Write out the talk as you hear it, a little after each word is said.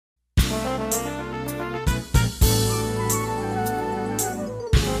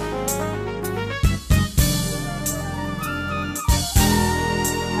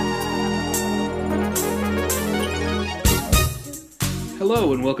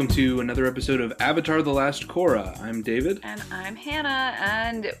Hello, and welcome to another episode of Avatar: The Last Korra. I'm David. And I'm Hannah,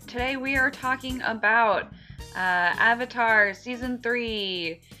 and today we are talking about Avatar Season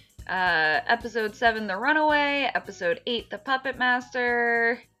 3, Episode 7, The Runaway, Episode 8, The Puppet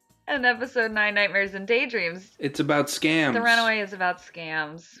Master, and Episode 9, Nightmares and Daydreams. It's about scams. The Runaway is about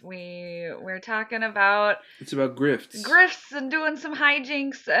scams. We're talking about... It's about grifts. Grifts and doing some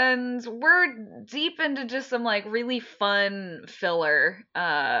hijinks, and we're deep into just some, like, really fun filler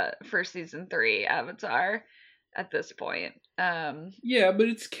for Season 3 Avatar at this point. Yeah, but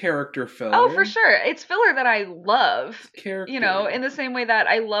it's character filler. Oh, for sure. It's filler that I love. It's character. You know, in the same way that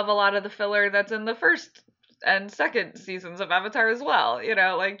I love a lot of the filler that's in the first and second seasons of Avatar as well. You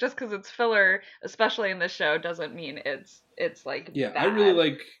know, like, just because it's filler, especially in this show, doesn't mean it's like yeah, bad. I really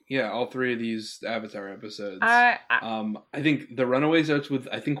like all three of these Avatar episodes. I think The Runaway starts with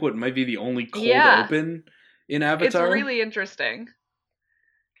what might be the only cold open in Avatar. It's really interesting.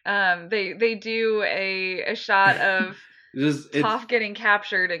 They do a shot of Toph getting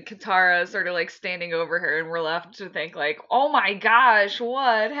captured and Katara sort of like standing over her, and we're left to think like, oh my gosh,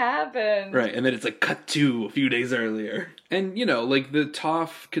 what happened? Right, and then it's like cut to a few days earlier. And, you know, like the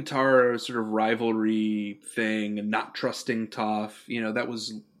Toph-Katara sort of rivalry thing and not trusting Toph, you know, that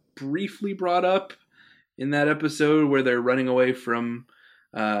was briefly brought up in that episode where they're running away from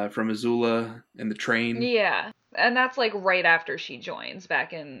Azula and the train. Yeah. And that's like right after she joins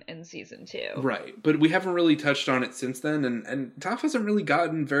back in season 2. Right. But we haven't really touched on it since then. And Toph hasn't really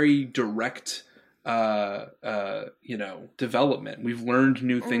gotten very direct, development. We've learned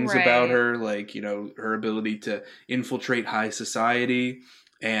new things about her, like, you know, her ability to infiltrate high society.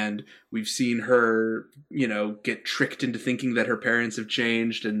 And we've seen her, you know, get tricked into thinking that her parents have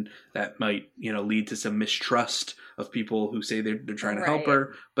changed. And that might, you know, lead to some mistrust of people who say they're trying to help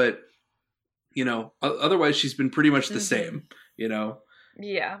her. But... you know, otherwise she's been pretty much the same, you know?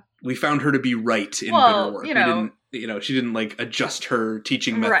 Yeah. We found her to be right in bitter work. You know, she didn't, like, adjust her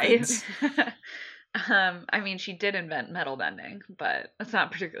teaching methods. Right. I mean, she did invent metal bending, but that's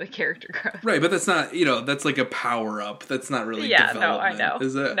not particularly character growth. Right, but that's not, you know, that's like a power-up. That's not really development. No, I know.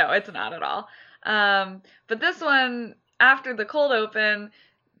 Is it? No, it's not at all. But this one, after the cold open...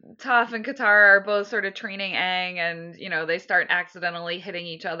 Toph and Katara are both sort of training Aang, and, you know, they start accidentally hitting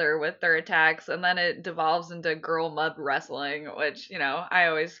each other with their attacks, and then it devolves into girl mud wrestling, which, you know, I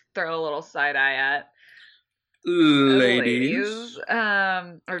always throw a little side eye at. Ladies.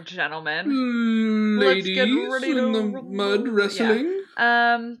 Or gentlemen. Ladies Let's get ready in the mud wrestling.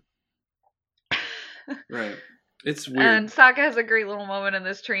 Yeah. Right. It's weird. And Sokka has a great little moment in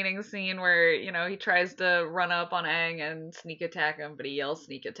this training scene where, you know, he tries to run up on Aang and sneak attack him, but he yells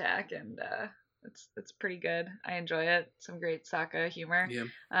sneak attack, and it's pretty good. I enjoy it. Some great Sokka humor. Yeah.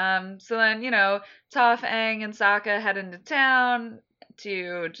 So then, you know, Toph, Aang, and Sokka head into town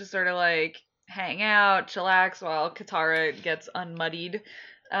to just sort of like hang out, chillax while Katara gets unmuddied.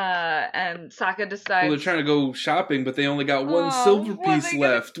 And Sokka decides... Well, they're trying to go shopping, but they only got one silver piece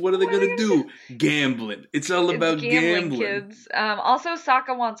left. What are they going to do? Gambling. It's all about gambling. Kids. Also,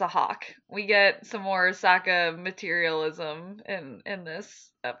 Sokka wants a hawk. We get some more Sokka materialism in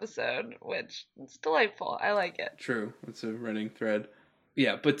this episode, which is delightful. I like it. True. It's a running thread.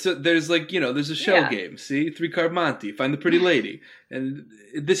 Yeah, but there's like, you know, there's a shell game. See? 3-card Monty. Find the pretty lady. And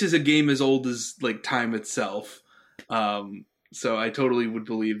this is a game as old as, like, time itself. So I totally would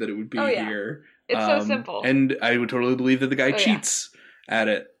believe that it would be here. It's so simple. And I would totally believe that the guy cheats at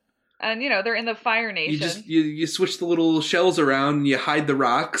it. And, you know, they're in the Fire Nation. You switch the little shells around and you hide the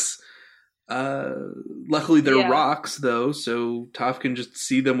rocks. Luckily they're rocks, though, so Toph can just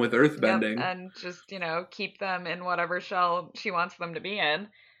see them with earthbending. Yep, and just, you know, keep them in whatever shell she wants them to be in.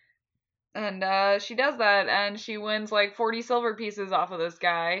 And she does that, and she wins, like, 40 silver pieces off of this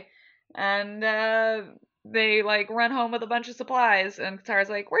guy. And, they, like, run home with a bunch of supplies, and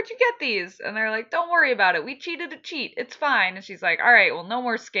Katara's like, where'd you get these? And they're like, don't worry about it. We cheated a cheat. It's fine. And she's like, all right, well, no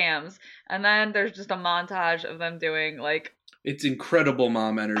more scams. And then there's just a montage of them doing, like... It's incredible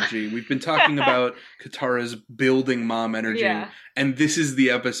mom energy. We've been talking about Katara's building mom energy, and this is the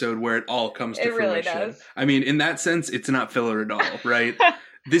episode where it all comes to fruition. Really does. I mean, in that sense, it's not filler at all, right?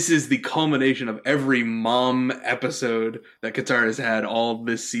 This is the culmination of every mom episode that Katara has had all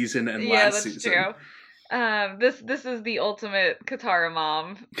this season and last season. Yeah, that's true. This is the ultimate Katara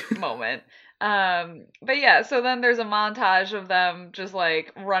mom moment. But yeah, so then there's a montage of them just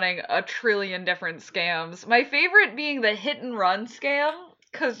like running a trillion different scams. My favorite being the hit and run scam,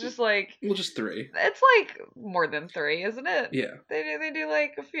 because just like... Well, just 3. It's like more than 3, isn't it? Yeah. They do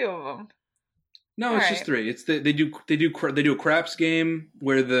like a few of them. No, it's just 3. It's they do a craps game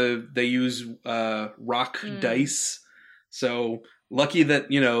where they use rock dice. So lucky that,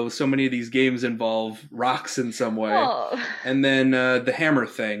 so many of these games involve rocks in some way. Well, And then the hammer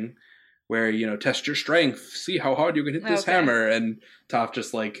thing, where, test your strength, see how hard you can hit this hammer. And Toph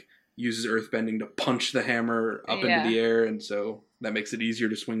just, like, uses earthbending to punch the hammer up into the air, and so that makes it easier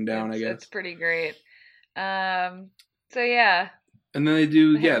to swing down, I guess. It's pretty great. So yeah. And then they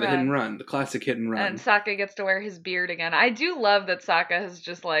do, the hit and run, the classic hit and run. And Sokka gets to wear his beard again. I do love that Sokka has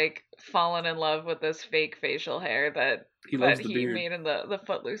just, like, fallen in love with this fake facial hair that he made in the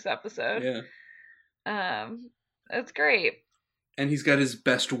Footloose episode. Yeah. It's great. And he's got his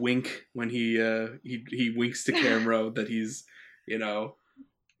best wink when he winks to camera that he's,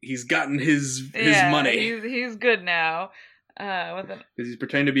 he's gotten his money. He's good now. Because he's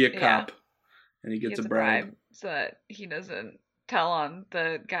pretending to be a cop, and he gets a bribe so that he doesn't tell on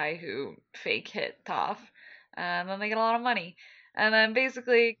the guy who fake hit Toph, and then they get a lot of money. And then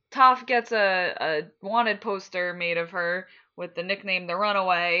basically Toph gets a wanted poster made of her with the nickname The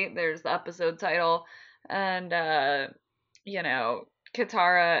Runaway. There's the episode title, and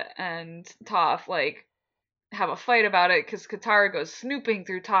Katara and Toph, like, have a fight about it because Katara goes snooping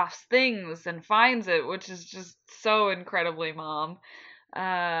through Toph's things and finds it, which is just so incredibly mom.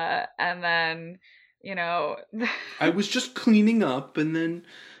 And then, I was just cleaning up and then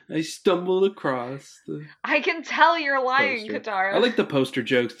I stumbled across the... I can tell you're lying, poster. Katara. I like the poster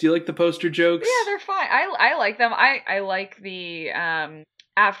jokes. Do you like the poster jokes? Yeah, they're fine. I like them. I like the,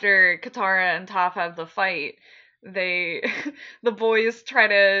 after Katara and Toph have the fight, the boys try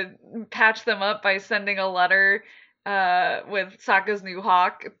to patch them up by sending a letter with Sokka's new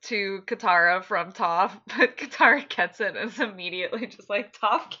hawk to Katara from Toph, but Katara gets it and is immediately just like,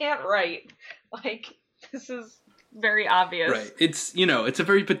 Toph can't write. Like, this is very obvious. Right. It's, it's a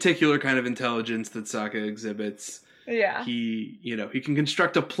very particular kind of intelligence that Sokka exhibits. Yeah. He can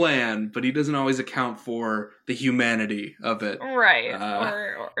construct a plan, but he doesn't always account for the humanity of it. Right.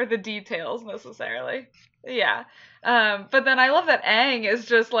 Or the details necessarily. Yeah. But then I love that Aang is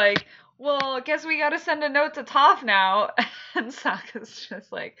just like, well, I guess we gotta send a note to Toph now. And Sokka's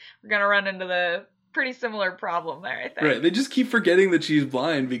just like, we're gonna run into the pretty similar problem there, I think. Right. They just keep forgetting that she's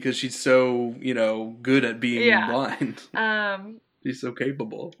blind because she's so, good at being blind. She's so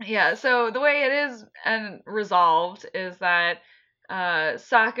capable. Yeah, so the way it is and resolved is that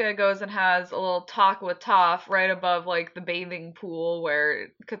Sokka goes and has a little talk with Toph right above, like, the bathing pool where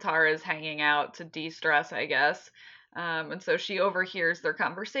Katara is hanging out to de-stress, I guess. And so she overhears their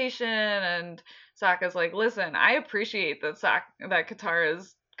conversation, and Sokka's like, listen, I appreciate that Katara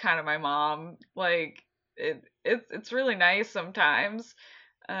is kind of my mom. Like, it's really nice sometimes.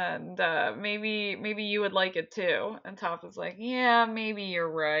 And maybe you would like it too. And Toph is like, yeah, maybe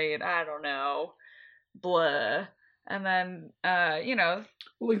you're right. I don't know. Blah. And then,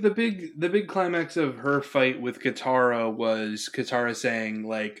 like the big climax of her fight with Katara was Katara saying,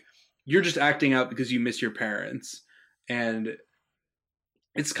 like, you're just acting out because you miss your parents. And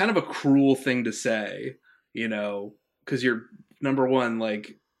it's kind of a cruel thing to say, because you're, number one,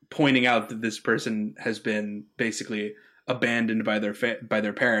 like, pointing out that this person has been basically abandoned by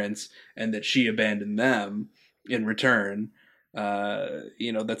their parents, and that she abandoned them in return.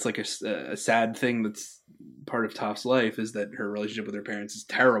 That's like a sad thing that's part of Toph's life, is that her relationship with her parents is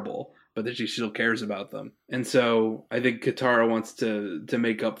terrible, but that she still cares about them. And so I think Katara wants to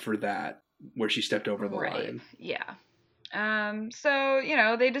make up for that, where she stepped over the line. Yeah. So,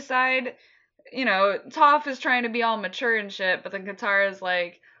 they decide, Toph is trying to be all mature and shit, but then Katara's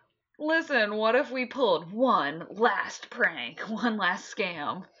like, listen, what if we pulled one last prank, one last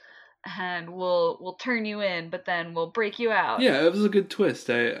scam, and we'll turn you in, but then we'll break you out. Yeah, it was a good twist.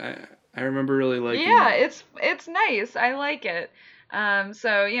 I remember really liking that. It's nice. I like it.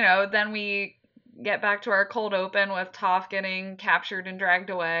 So, then we get back to our cold open with Toph getting captured and dragged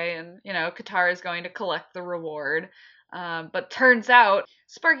away, and, Katara is going to collect the reward. But turns out,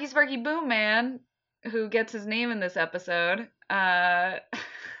 Sparky Boom Man, who gets his name in this episode,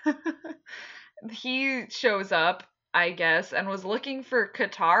 he shows up, I guess, and was looking for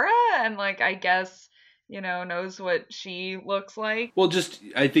Katara, and, like, I guess, knows what she looks like. Well,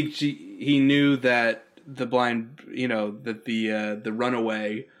 I think he knew that the blind, that the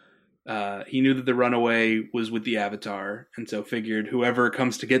runaway, he knew that the runaway was with the Avatar, and so figured whoever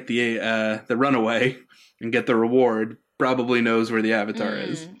comes to get the runaway and get the reward probably knows where the Avatar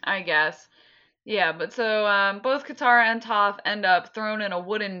is. I guess. Yeah, but so both Katara and Toph end up thrown in a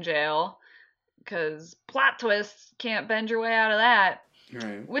wooden jail, because plot twists, can't bend your way out of that.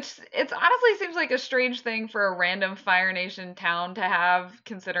 Right. Which, it honestly seems like a strange thing for a random Fire Nation town to have,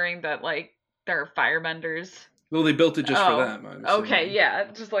 considering that, like, there are firebenders. Well, they built it just for them. Okay, yeah,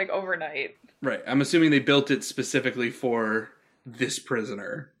 just, like, overnight. Right. I'm assuming they built it specifically for this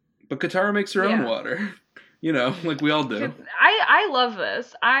prisoner. But Katara makes her own water. You know, like we all do. I love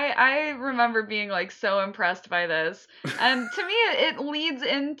this. I remember being like so impressed by this. And to me it leads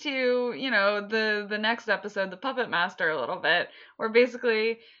into, you know, the next episode, the Puppet Master, a little bit, where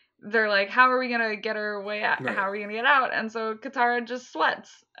basically they're like, how are we gonna get her way out? Right. How are we gonna get out? And so Katara just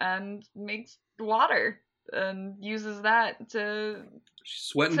sweats and makes water and uses that to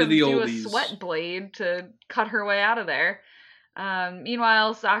sweat into the oldies. Do a sweat blade to cut her way out of there.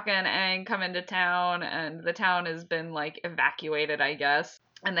 Meanwhile, Sokka and Aang come into town, and the town has been, like, evacuated, I guess.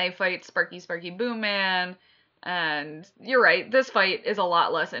 And they fight Sparky Boom Man, and you're right, this fight is a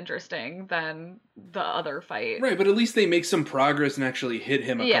lot less interesting than the other fight. Right, but at least they make some progress and actually hit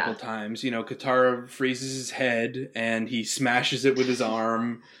him a couple times. You know, Katara freezes his head, and he smashes it with his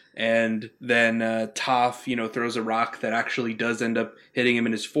arm. And then Toph, you know, throws a rock that actually does end up hitting him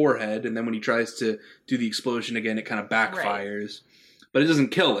in his forehead. And then when he tries to do the explosion again, it kind of backfires. Right. But it doesn't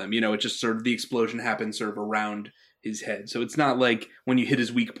kill him. You know, it just sort of, the explosion happens sort of around his head. So it's not like when you hit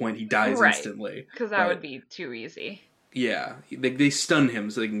his weak point, he dies instantly. Because that would be too easy. Yeah, they stun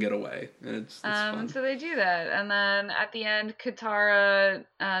him so they can get away, and it's fun. So they do that, and then at the end, Toph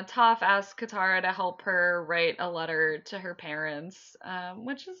asks Katara to help her write a letter to her parents,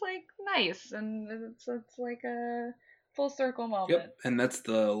 which is like nice, and it's like a full circle moment. Yep, and that's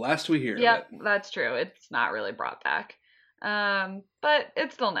the last we hear. Yep, that's true. It's not really brought back. But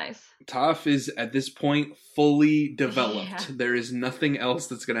it's still nice. Toph is, at this point, fully developed. Yeah. There is nothing else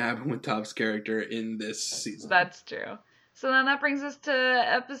that's going to happen with Toph's character in this season. That's true. So then that brings us to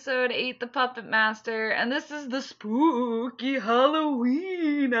episode 8, The Puppet Master, and this is the spooky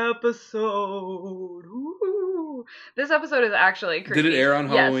Halloween episode. Ooh. This episode is actually creepy. Did it air on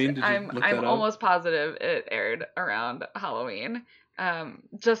Halloween? Yes, I'm almost positive it aired around Halloween.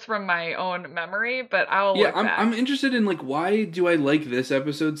 Just from my own memory, but I'll look back. I'm interested in, like, why do I like this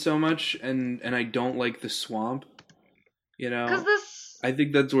episode so much and I don't like the swamp? You know? Because I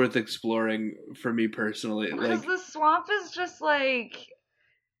think that's worth exploring for me personally. Because the swamp is just like,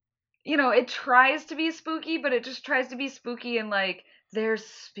 you know, it tries to be spooky, but it just tries to be spooky and like there's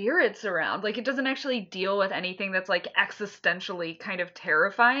spirits around. Like, it doesn't actually deal with anything that's like existentially kind of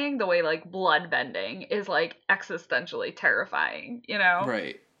terrifying the way like bloodbending is like existentially terrifying, you know?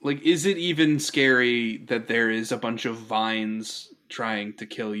 Right. Like, is it even scary that there is a bunch of vines trying to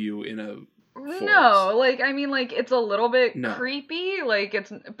kill you in a forest? No, like, I mean, like, it's a little bit creepy, like,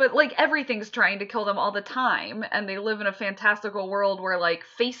 but, like, everything's trying to kill them all the time, and they live in a fantastical world where, like,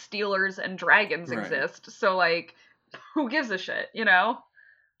 face stealers and dragons exist, so, like, who gives a shit, you know?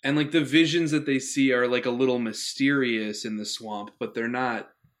 And, like, the visions that they see are, like, a little mysterious in the swamp, but they're not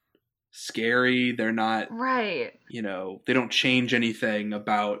scary, they're not... Right. You know, they don't change anything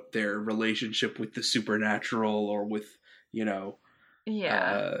about their relationship with the supernatural or with, you know...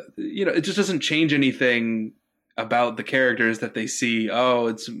 Yeah. You know, it just doesn't change anything about the characters that they see. Oh,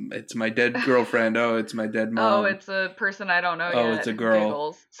 it's my dead girlfriend. Oh, it's my dead mom. Oh, it's a person I don't know yet. Oh, it's a girl.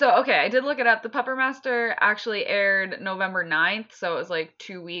 Giggles. So, okay, I did look it up. The Puppet Master actually aired November 9th, so it was like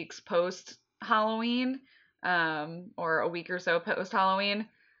 2 weeks post Halloween, or a week or so post Halloween.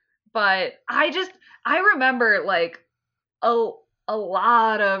 But I remember like a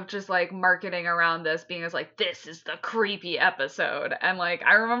lot of just like marketing around this being as like, this is the creepy episode, and like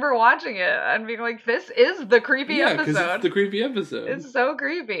I remember watching it and being like, this is the creepy episode. Yeah, it's the creepy episode. It's so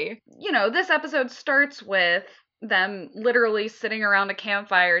creepy. You know, this episode starts with them literally sitting around a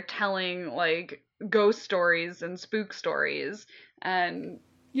campfire telling like ghost stories and spook stories, and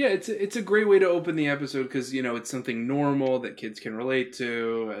yeah, it's a great way to open the episode because, you know, it's something normal that kids can relate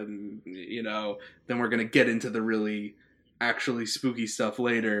to, and, you know, then we're gonna get into the really actually spooky stuff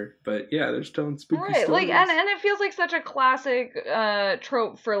later, but yeah, they're telling spooky stories. Like, and it feels like such a classic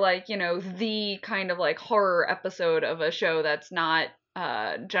trope for, like, you know, the kind of like horror episode of a show that's not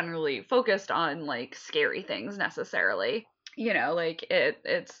generally focused on like scary things necessarily. You know, like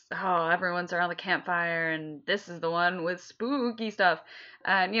it's everyone's around the campfire and this is the one with spooky stuff,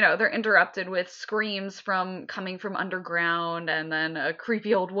 and you know they're interrupted with screams coming from underground, and then a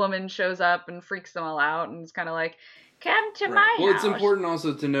creepy old woman shows up and freaks them all out, and it's kind of like, come to my house. Well, it's important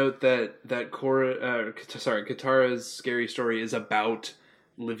also to note that Katara's scary story is about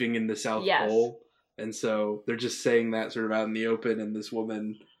living in the South Pole, and so they're just saying that sort of out in the open, and this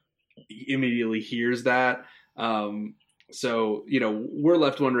woman immediately hears that. So, you know, we're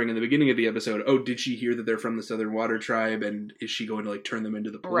left wondering in the beginning of the episode, oh, did she hear that they're from the Southern Water Tribe, and is she going to like turn them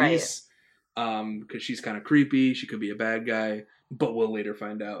into the police? Right. Because she's kind of creepy, she could be a bad guy, but we'll later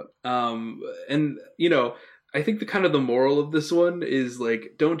find out. And you know, I think the moral of this one is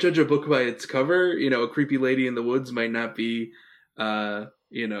like, don't judge a book by its cover. You know, a creepy lady in the woods might not be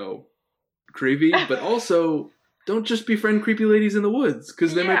you know, creepy, but also don't just befriend creepy ladies in the woods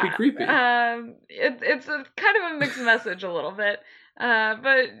because they might be creepy. It's a kind of a mixed message a little bit.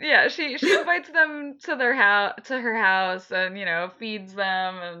 But yeah, she invites them to her house, and feeds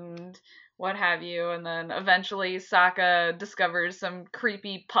them and what have you, and then eventually Sokka discovers some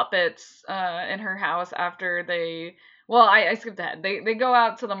creepy puppets in her house after they. Well, I skipped ahead. They go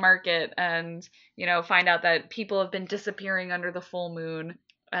out to the market and find out that people have been disappearing under the full moon.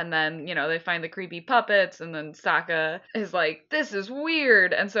 And then, they find the creepy puppets, and then Sokka is like, "This is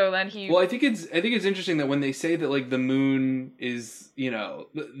weird." And so then he. Well, I think it's interesting that when they say that like the moon is,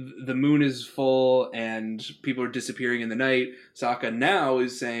 the moon is full and people are disappearing in the night, Sokka now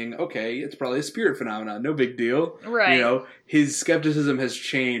is saying, "Okay, it's probably a spirit phenomenon. No big deal." Right. His skepticism has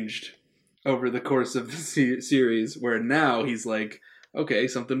changed over the course of the series, where now he's like, okay,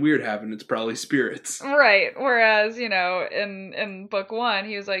 something weird happened. It's probably spirits. Right. Whereas, in book 1,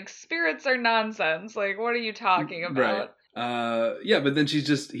 he was like, spirits are nonsense. Like, what are you talking about? Right. Yeah, but then he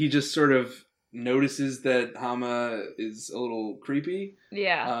just sort of notices that Hama is a little creepy.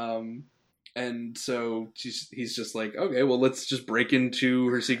 Yeah. And so he's just like, okay, well, let's just break into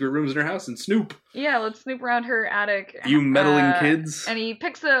her secret rooms in her house and snoop. Yeah, let's snoop around her attic. You meddling kids. And he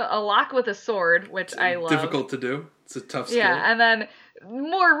picks a lock with a sword, which I love. Difficult to do. It's a tough skill. Yeah, and then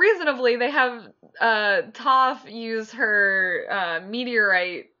more reasonably, they have Toph use her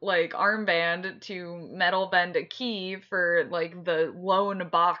meteorite armband to metal bend a key for the lone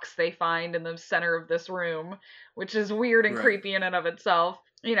box they find in the center of this room, which is weird and creepy in and of itself.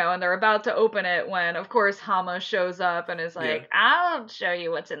 And they're about to open it when, of course, Hama shows up and is like, I'll show you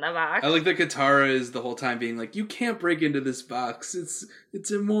what's in the box. I like that Katara is the whole time being like, you can't break into this box.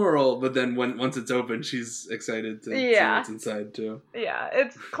 It's immoral. But then once it's open, she's excited to see what's inside, too. Yeah,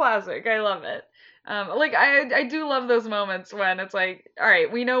 it's classic. I love it. I do love those moments when it's like, all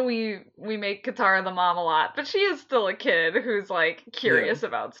right, we know we make Katara the mom a lot, but she is still a kid who's, curious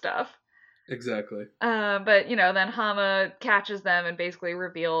about stuff. Exactly. But, then Hama catches them and basically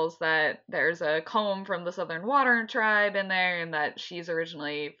reveals that there's a comb from the Southern Water Tribe in there, and that she's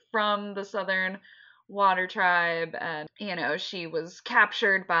originally from the Southern Water Tribe, and, she was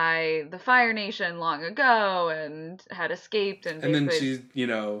captured by the Fire Nation long ago and had escaped, and then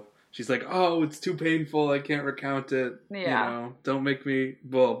she's like, oh, it's too painful, I can't recount it. Yeah. Don't make me,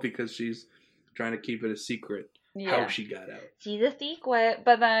 because she's trying to keep it a secret. Yeah. How she got out. She's a secret.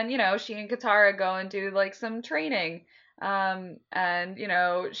 But then, she and Katara go and do, some training. And,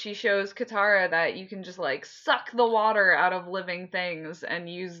 she shows Katara that you can just, suck the water out of living things and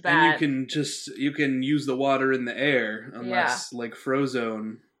use that. And you can use the water in the air, unless,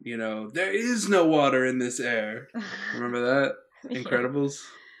 Frozone, there is no water in this air. Remember that? Incredibles?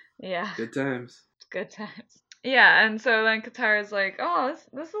 Yeah. Good times. Good times. Yeah, and so then Katara's like, oh,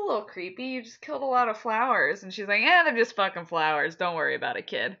 this is a little creepy. You just killed a lot of flowers. And she's like, they're just fucking flowers. Don't worry about it,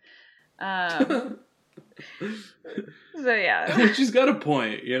 kid. So, yeah. She's got a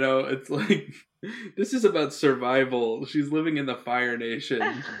point, It's like, this is about survival. She's living in the Fire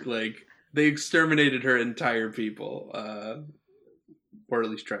Nation. They exterminated her entire people. Or at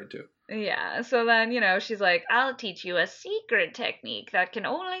least tried to. Yeah, so then, she's like, I'll teach you a secret technique that can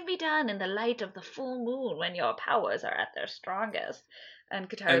only be done in the light of the full moon when your powers are at their strongest. And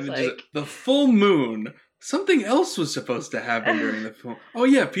Katara's like... the full moon? Something else was supposed to happen during the full... Oh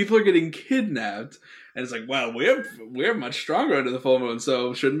yeah, people are getting kidnapped. And it's like, well, we're much stronger under the full moon,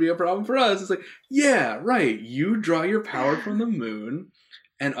 so shouldn't be a problem for us. It's like, yeah, right, you draw your power from the moon,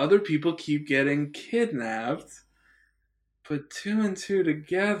 and other people keep getting kidnapped. Put 2 and 2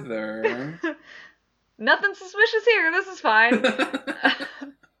 together. Nothing suspicious here. This is fine.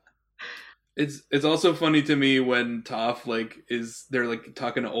 It's also funny to me when Toph they're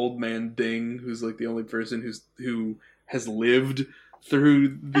talking to old man Ding, who's the only person who has lived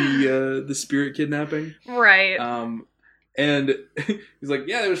through the spirit kidnapping. Right. And he's like,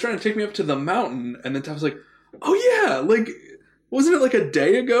 yeah, they was trying to take me up to the mountain, and then Toph's like, oh yeah, wasn't it a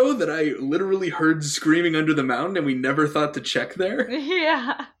day ago that I literally heard screaming under the mountain and we never thought to check there?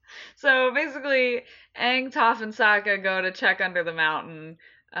 Yeah. So basically, Aang, Toph, and Sokka go to check under the mountain.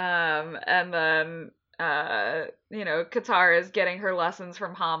 And then, Katara is getting her lessons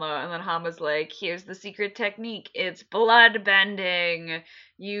from Hama. And then Hama's like, here's the secret technique. It's blood bending.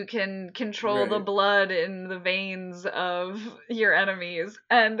 You can control the blood in the veins of your enemies.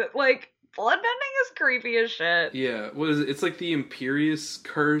 And, bloodbending is creepy as shit. Yeah, what is it? It's the Imperious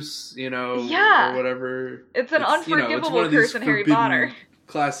curse, or whatever. It's an unforgivable curse in Harry Potter.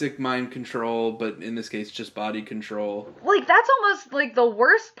 classic mind control, but in this case, just body control. Like, that's almost, like, the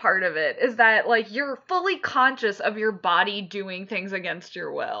worst part of it, is that, like, you're fully conscious of your body doing things against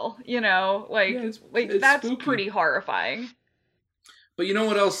your will, you know? Like, yeah, it's that's spooky. pretty horrifying. But you know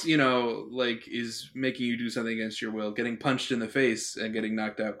what else, like, is making you do something against your will? Getting punched in the face and getting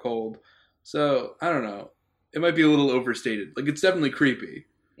knocked out cold. So, I don't know. It might be a little overstated. Like, it's definitely creepy.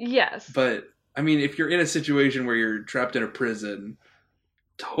 Yes. But, I mean, if you're in a situation where you're trapped in a prison,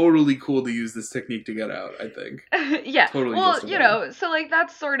 totally cool to use this technique to get out, I think. Yeah. Totally well, justified. so, like,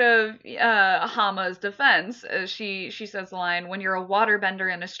 that's sort of Hama's defense. She says the line, when you're a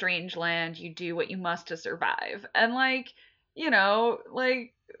waterbender in a strange land, you do what you must to survive. And, like,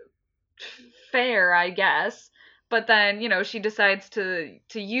 like, fair, I guess. But then, she decides to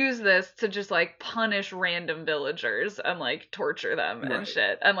use this to just, like, punish random villagers and, like, torture them and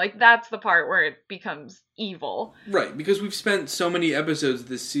shit. And, like, that's the part where it becomes evil. Right, because we've spent so many episodes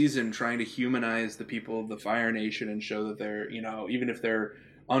this season trying to humanize the people of the Fire Nation and show that they're, even if they're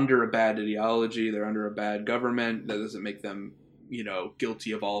under a bad ideology, they're under a bad government, that doesn't make them,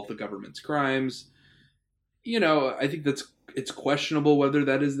 guilty of all of the government's crimes. I think it's questionable whether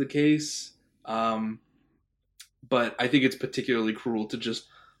that is the case. But I think it's particularly cruel to just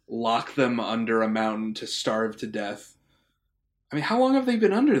lock them under a mountain to starve to death. I mean, how long have they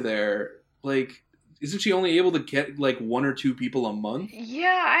been under there? Like, isn't she only able to get, like, 1 or 2 people a month?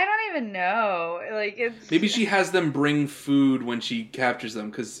 Yeah, I don't even know. Like, it's... Maybe she has them bring food when she captures them,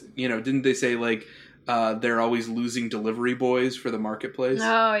 because, didn't they say, like, they're always losing delivery boys for the marketplace?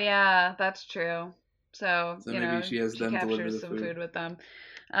 Oh, yeah, that's true. So maybe she has them deliver the some food with them.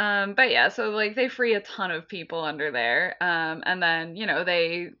 But yeah, so, like, they free a ton of people under there. And then,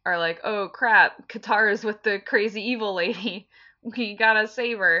 they are like, oh, crap, Katara's with the crazy evil lady. We gotta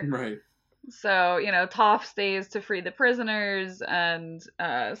save her. Right. So, Toph stays to free the prisoners, and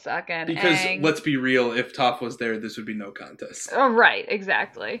Sokka and because, Aang... let's be real, if Toph was there, this would be no contest. Oh, right,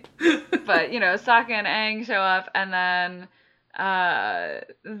 exactly. But, Sokka and Aang show up, and then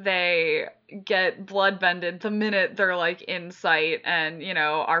they get bloodbended the minute they're, like, in sight and,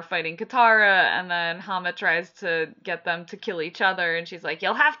 are fighting Katara, and then Hama tries to get them to kill each other, and she's like,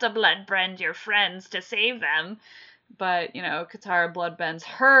 you'll have to bloodbend your friends to save them. But, Katara bloodbends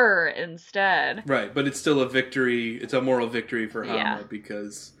her instead. Right, but it's still a victory. It's a moral victory for Hama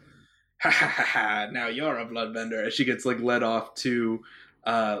because, now you're a bloodbender. As she gets, like, led off to,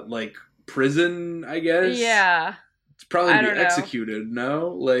 like, prison, I guess? Yeah. It's probably to be executed, no?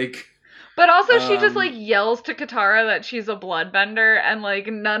 Like... But also she just, like, yells to Katara that she's a bloodbender, and, like,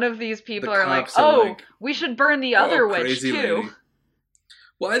 none of these people are like, we should burn the other witch, too. Lady.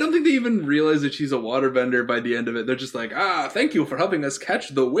 Well, I don't think they even realize that she's a waterbender by the end of it. They're just like, thank you for helping us catch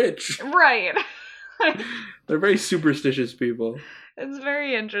the witch. Right. They're very superstitious people. It's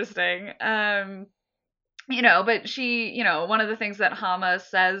very interesting. But she, one of the things that Hama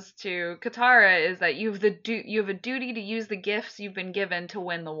says to Katara is that you have a duty to use the gifts you've been given to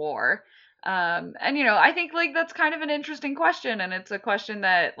win the war. And, I think, like, that's kind of an interesting question, and it's a question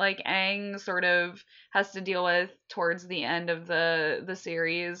that, like, Aang sort of has to deal with towards the end of the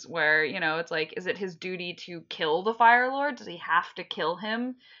series, where, it's like, is it his duty to kill the Fire Lord? Does he have to kill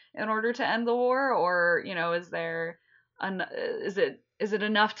him in order to end the war? Or, is it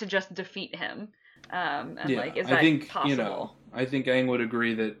enough to just defeat him? Like, is that possible? I think Aang would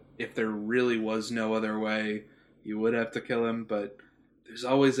agree that if there really was no other way, you would have to kill him, but there's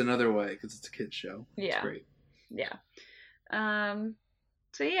always another way, because it's a kid's show. Yeah. It's great. Yeah. So,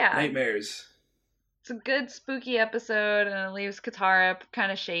 yeah. Nightmares. It's a good, spooky episode, and it leaves Katara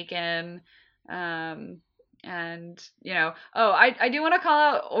kind of shaken. And, I do want to call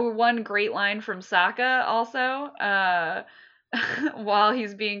out one great line from Sokka, also, while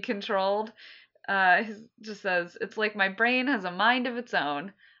he's being controlled. He just says, it's like my brain has a mind of its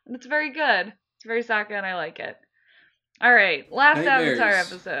own. And it's very good. It's very Sokka, and I like it. All right, last Avatar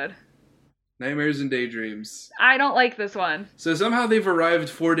episode. Nightmares and Daydreams. I don't like this one. So somehow they've arrived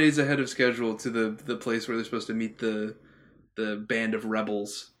 4 days ahead of schedule to the place where they're supposed to meet the band of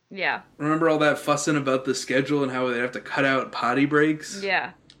rebels. Yeah. Remember all that fussing about the schedule and how they have to cut out potty breaks?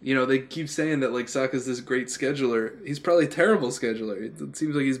 Yeah. They keep saying that, like, Sokka's this great scheduler. He's probably a terrible scheduler. It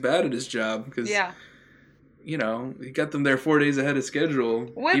seems like he's bad at his job because, he got them there 4 days ahead of schedule.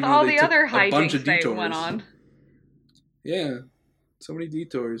 With all the other hijinks they went on. Yeah, so many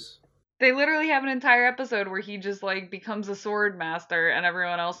detours. They literally have an entire episode where he just, like, becomes a sword master and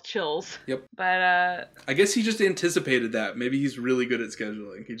everyone else chills. Yep. But, I guess he just anticipated that. Maybe he's really good at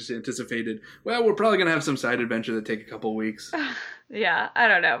scheduling. He just anticipated, well, we're probably going to have some side adventure that take a couple weeks. Yeah, I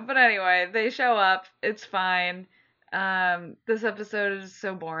don't know. But anyway, they show up. It's fine. This episode is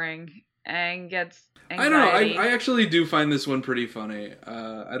so boring. Aang gets I don't know. anxiety. I actually do find this one pretty funny.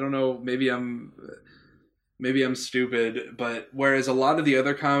 I don't know. Maybe I'm stupid, but whereas a lot of the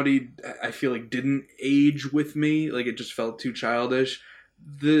other comedy, I feel like didn't age with me. Like it just felt too childish.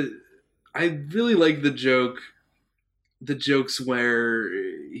 I really like the jokes where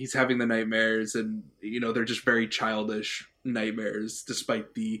he's having the nightmares, and they're just very childish nightmares,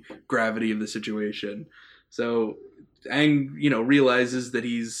 despite the gravity of the situation. So Aang, realizes that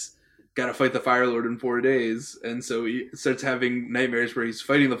he's got to fight the Fire Lord in 4 days, and so he starts having nightmares where he's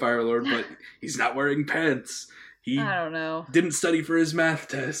fighting the Fire Lord, but he's not wearing pants. He I don't know. Didn't study for his math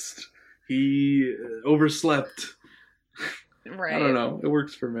test. He overslept. Right. I don't know. It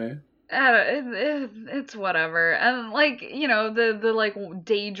works for me. It's whatever. And the like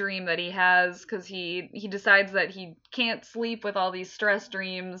daydream that he has, because he decides that he can't sleep with all these stress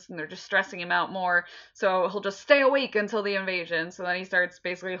dreams and they're just stressing him out more, so he'll just stay awake until the invasion. So then he starts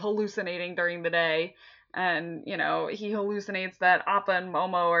basically hallucinating during the day, and he hallucinates that Appa and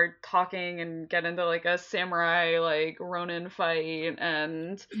Momo are talking and get into like a samurai like Ronin fight.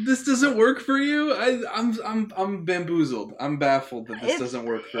 And this doesn't work for you. I'm bamboozled. I'm baffled that this doesn't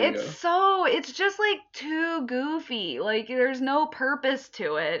work for you. It's just like too goofy. Like there's no purpose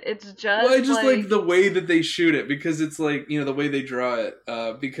to it. It's just I just like the way that they shoot it, because it's like the way they draw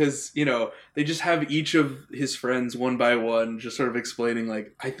it, because they just have each of his friends one by one just sort of explaining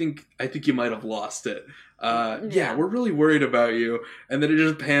like, I think you might have lost it. Yeah, we're really worried about you. And then it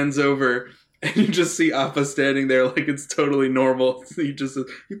just pans over and you just see Appa standing there like it's totally normal. He just says,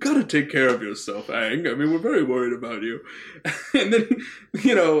 "You gotta take care of yourself, Aang. I mean, we're very worried about you." And then,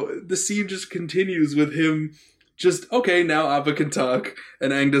 the scene just continues with him just, okay, now Appa can talk,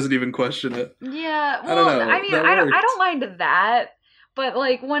 and Aang doesn't even question it. Yeah, well, I don't know. I mean, I don't mind that. But,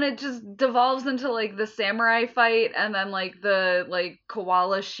 like, when it just devolves into, like, the samurai fight and then, like, the, like,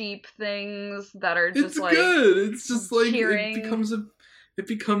 koala sheep things that are just, it's like... It's good. It's just, like, cheering. It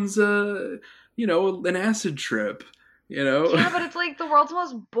becomes an acid trip, Yeah, but it's, like, the world's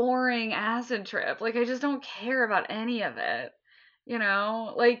most boring acid trip. Like, I just don't care about any of it.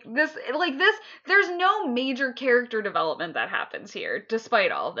 Like this, there's no major character development that happens here,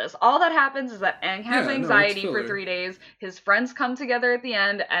 despite all of this. All that happens is that Aang has anxiety for 3 days. His friends come together at the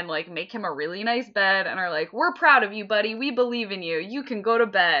end and, like, make him a really nice bed and are like, "We're proud of you, buddy. We believe in you. You can go to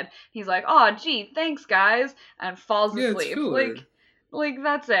bed." He's like, "Oh, gee, thanks, guys," and falls asleep. Like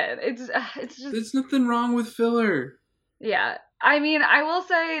that's it. It's just... There's nothing wrong with filler. Yeah. I mean, I will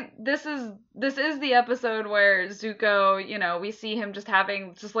say this is the episode where Zuko, we see him just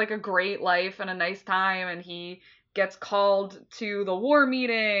having just like a great life and a nice time, and he gets called to the war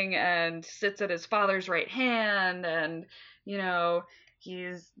meeting and sits at his father's right hand, and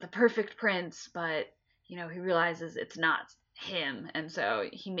he's the perfect prince, but he realizes it's not him, and so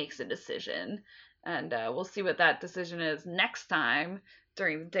he makes a decision, and we'll see what that decision is next time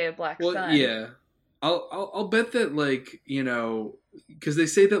during the Day of Black Sun. Yeah. I'll bet that, like, because they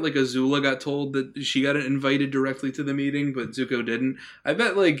say that, like, Azula got told that she got invited directly to the meeting, but Zuko didn't. I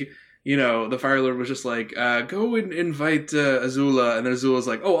bet, like, the Fire Lord was just like, go and invite Azula, and then Azula's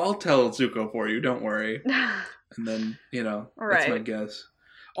like, "Oh, I'll tell Zuko for you, don't worry." And then, that's my guess.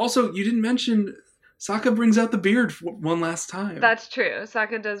 Also, you didn't mention Sokka brings out the beard one last time. That's true.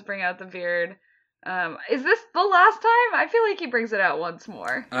 Sokka does bring out the beard. Is this the last time? I feel like he brings it out once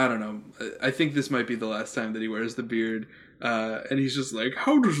more. I don't know. I think this might be the last time that he wears the beard. And he's just like,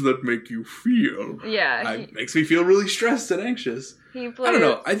 "How does that make you feel?" Yeah. It makes me feel really stressed and anxious. I don't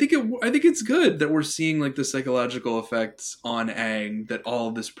know. I think it's good that we're seeing, like, the psychological effects on Aang that all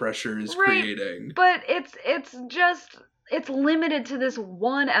of this pressure is creating. But it's limited to this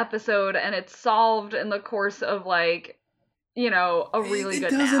one episode, and it's solved in the course of, like, a really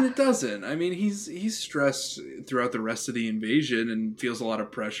good nap. It doesn't. I mean, he's stressed throughout the rest of the invasion and feels a lot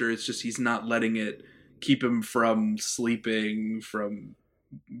of pressure. It's just he's not letting it keep him from sleeping, from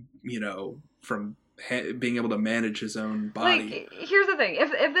being able to manage his own body. Like, here's the thing.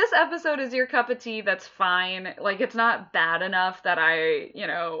 If this episode is your cup of tea, that's fine. Like, it's not bad enough that I,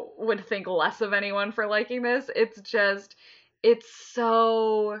 would think less of anyone for liking this. It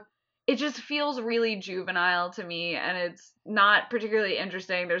just feels really juvenile to me, and it's not particularly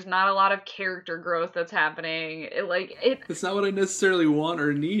interesting. There's not a lot of character growth that's happening. It's not what I necessarily want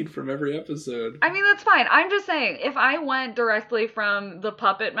or need from every episode. I mean, that's fine. I'm just saying, if I went directly from the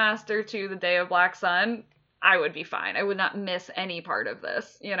Puppet Master to the Day of Black Sun, I would be fine. I would not miss any part of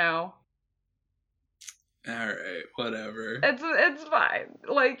this, Alright, whatever. It's fine.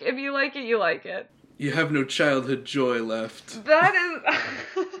 Like, if you like it, you like it. You have no childhood joy left. That is...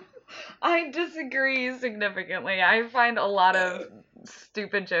 I disagree significantly. I find a lot of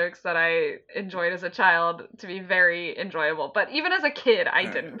stupid jokes that I enjoyed as a child to be very enjoyable. But even as a kid, I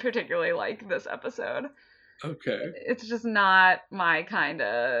didn't particularly like this episode. Okay. It's just not my kind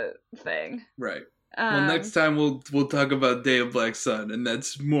of thing. Right. Well, next time we'll talk about Day of Black Sun, and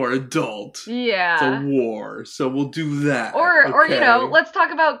that's more adult. Yeah. It's a war, so we'll do that. Or you know, let's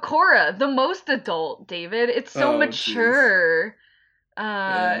talk about Korra, the most adult, David. It's so mature.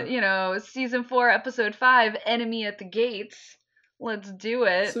 Geez. You know, season 4, episode 5, Enemy at the Gates. Let's do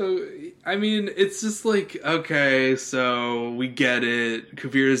it. So, I mean, it's just like, okay, so we get it.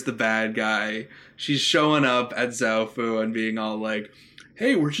 Kuvira's the bad guy. She's showing up at Zaofu and being all like,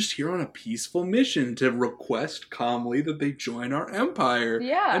 hey, we're just here on a peaceful mission to request calmly that they join our empire.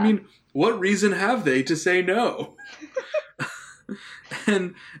 Yeah. I mean, what reason have they to say no?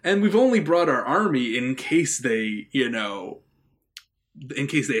 and we've only brought our army in case they, you know, in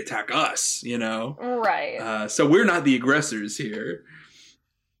case they attack us, you know? Right. So we're not the aggressors here.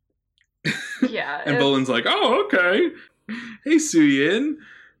 Yeah. And Bolin's like, oh, okay. Hey, Suyin,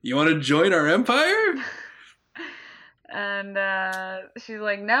 you want to join our empire? And she's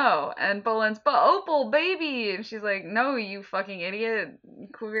like, no. And Bolin's, but Opal, baby. And she's like, no, you fucking idiot.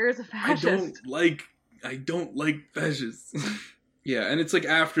 Kuvira's a fascist. I don't like fascists. Yeah, and it's like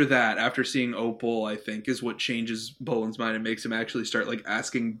after that, after seeing Opal, I think, is what changes Bolin's mind and makes him actually start, like,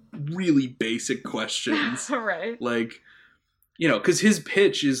 asking really basic questions. Right. Like, you know, because his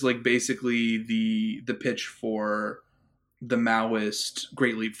pitch is, like, basically the pitch for the Maoist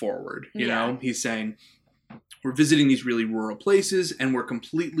Great Leap Forward, you know? He's saying, we're visiting these really rural places, and we're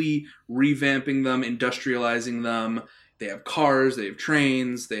completely revamping them, industrializing them. They have cars, they have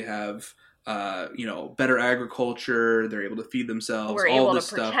trains, they have... you know, better agriculture, they're able to feed themselves, we're all able this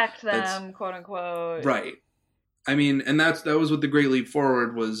to protect them, quote unquote. Right. I mean, and that was what the Great Leap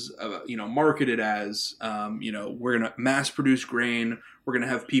Forward was, you know, marketed as. You know, we're going to mass produce grain, we're going to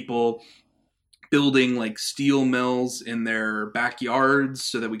have people building, like, steel mills in their backyards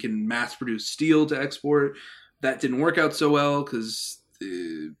so that we can mass produce steel to export. That didn't work out so well because,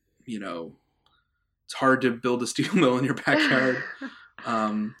 you know, it's hard to build a steel mill in your backyard.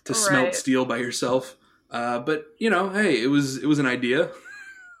 To smelt steel by yourself. But, you know, hey, it was an idea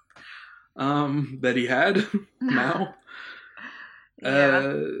that he had, Mao.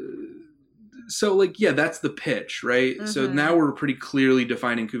 So, like, yeah, that's the pitch, right? Mm-hmm. So now we're pretty clearly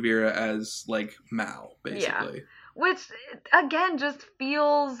defining Kuvira as, like, Mao, basically. Yeah. Which, again, just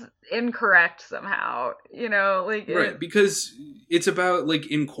feels incorrect somehow, you know? Like, right, because it's about, like,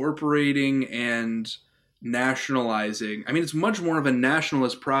 incorporating and... nationalizing. I mean, it's much more of a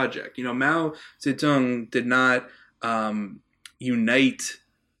nationalist project. You know, Mao Zedong did not unite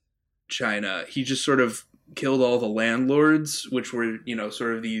China. He just sort of killed all the landlords, which were, you know,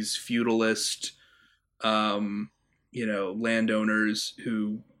 sort of these feudalist, you know, landowners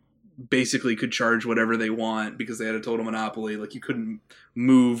who basically could charge whatever they want because they had a total monopoly. Like, you couldn't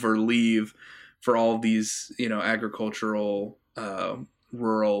move or leave for all these, you know, agricultural,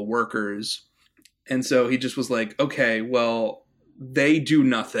 rural workers. And so he just was like, okay, well, they do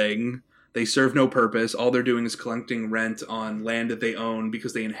nothing. They serve no purpose. All they're doing is collecting rent on land that they own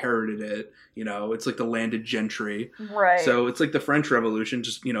because they inherited it. You know, it's like the landed gentry. Right. So it's like the French Revolution,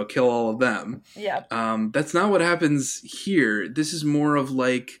 just, you know, kill all of them. Yeah. That's not what happens here. This is more of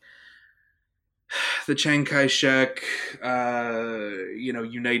like the Chiang Kai-shek, you know,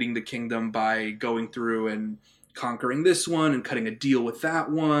 uniting the kingdom by going through and conquering this one and cutting a deal with that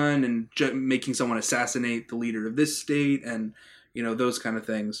one and making someone assassinate the leader of this state and, you know, those kind of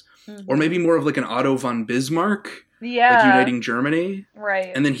things. Mm-hmm. Or maybe more of like an Otto von Bismarck, like uniting Germany. Right.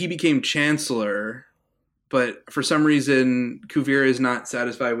 And then he became chancellor, but for some reason Kuvira is not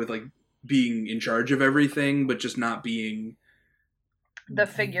satisfied with like being in charge of everything, but just not being the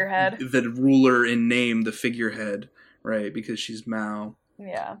figurehead. The ruler in name, the figurehead, right? Because she's Mao.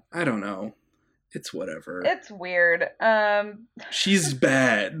 Yeah. I don't know. It's whatever. It's weird. She's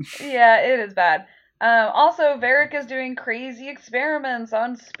bad. Yeah, it is bad. Also, Varrick is doing crazy experiments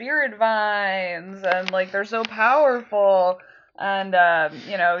on spirit vines, and, like, they're so powerful. And,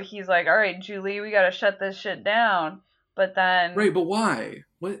 you know, he's like, all right, Julie, we gotta shut this shit down. But then... Right, but why?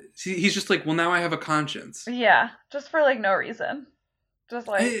 What? See, he's just like, well, now I have a conscience. Yeah, just for, like, no reason. Just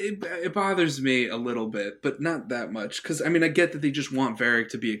like... It bothers me a little bit, but not that much. Because, I mean, I get that they just want Varrick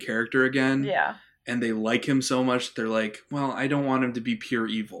to be a character again. Yeah. And they like him so much, they're like, well, I don't want him to be pure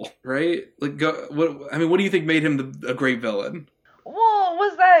evil, right? Like, what do you think made him a great villain? Well,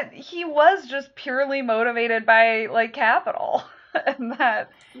 was that he was just purely motivated by, like, capital. And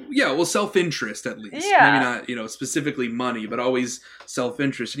that, yeah, well, self-interest at least. Maybe yeah. not, specifically money, but always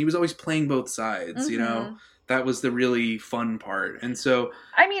self-interest. And he was always playing both sides, Mm-hmm. That was the really fun part. And so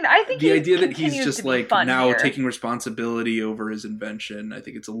I mean, I think the he idea that he's continues to just be like fun now here. taking responsibility over his invention, I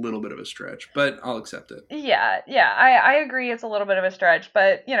think it's a little bit of a stretch, but I'll accept it. Yeah, yeah, I agree it's a little bit of a stretch,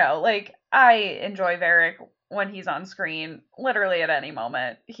 but, like, I enjoy Varric when he's on screen, literally at any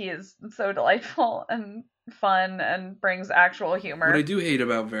moment. He is so delightful and fun and brings actual What I humor. do hate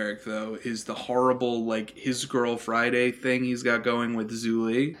about Varric, though, is the horrible, like, his girl Friday thing he's got going with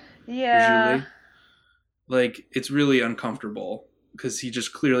Zuli, or Yeah, Julie. Like, it's really uncomfortable because he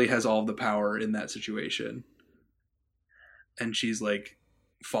just clearly has all the power in that situation. And she's, like,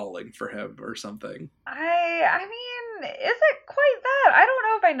 falling for him or something. I mean, is it quite that? I don't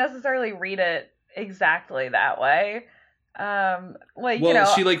know if I necessarily read it exactly that way. Like,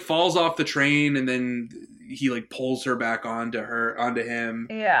 Well, she, like, falls off the train and then he, like, pulls her back onto him.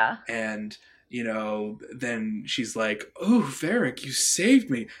 yeah. And, then she's like, "Oh, Varric, you saved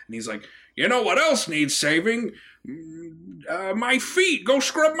me." And he's like, "You know what else needs saving? My feet. Go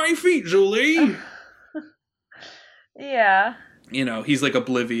scrub my feet, Julie." Yeah. He's like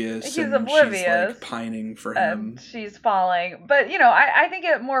oblivious, He's and she's oblivious. like pining for And him. she's falling. But, I think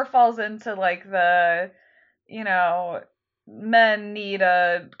it more falls into like the, you know, men need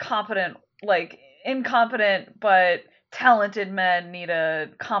a competent, like incompetent but talented men need a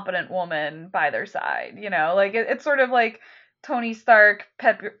competent woman by their side. Like it's sort of like Tony Stark,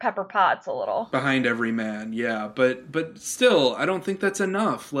 Pepper Potts a little. Behind every man, yeah, but still, I don't think that's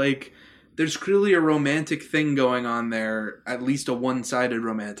enough. Like, there's clearly a romantic thing going on there, at least a one-sided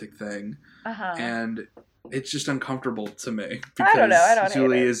romantic thing, Uh-huh. and it's just uncomfortable to me I don't know. I because don't hate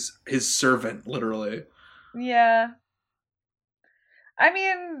Julie it. is his servant, literally. Yeah. I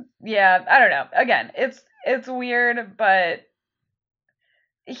mean, yeah, I don't know. Again, it's weird, but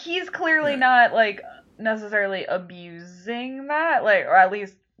he's clearly Right. not like necessarily abusing that, like, or at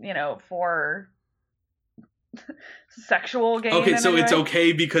least for sexual gain Okay, in so any it's way.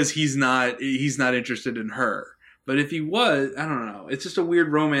 okay because he's not interested in her. But if he was, I don't know. It's just a weird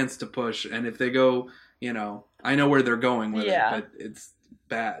romance to push, and if they go, I know where they're going with it, Yeah, but it's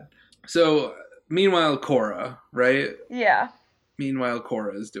bad. So meanwhile, Cora, right? yeah. Meanwhile,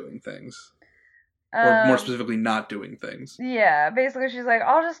 Cora is doing things, or more Um, specifically, not doing things, yeah. Basically, she's like,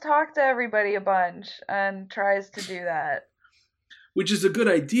 I'll just talk to everybody a bunch, and tries to do that. which is a good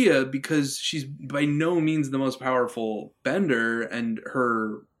idea because she's by no means the most powerful bender, and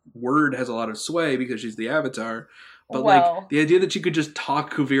her word has a lot of sway because she's the Avatar. But like Well, the idea that she could just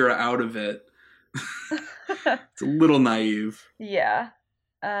talk Kuvira out of it, it's a little naive. yeah.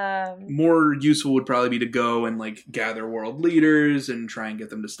 Um, More useful would probably be to go and like gather world leaders and try and get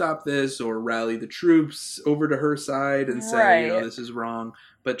them to stop this, or rally the troops over to her side and say, right. this is wrong.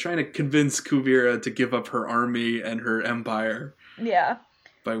 But trying to convince Kuvira to give up her army and her empire Yeah.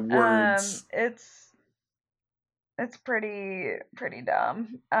 by words. It's pretty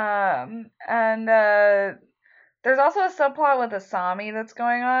dumb. And there's also a subplot with Asami that's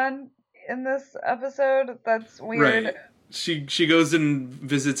going on in this episode that's weird. Right. She goes and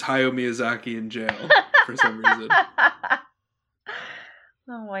visits Hayao Miyazaki in jail for some reason.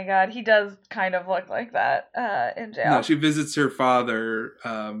 Oh my god, he does kind of look like that in No, jail. she visits her father,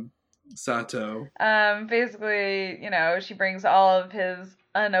 Sato. Basically, she brings all of his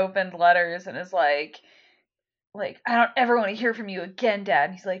unopened letters and is like, I don't ever want to hear from you again,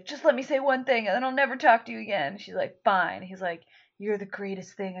 Dad. And he's like, just let me say one thing and then I'll never talk to you again. She's like, fine. He's like, you're the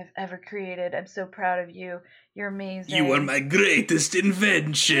greatest thing I've ever created. I'm so proud of you. You're amazing. You are my greatest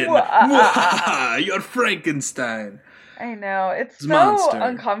invention. You're Frankenstein. I know. It's so Monster.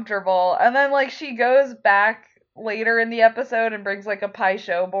 uncomfortable. And then, like, she goes back later in the episode and brings, like, a Pai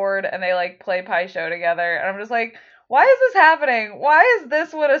Sho board and they, like, play Pai Sho together. And I'm just like, why is this happening? Why is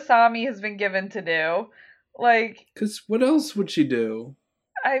this what Asami has been given to do? Like, because what else would she do?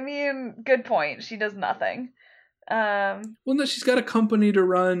 I mean, good point. She does nothing. Well, no, she's got a company to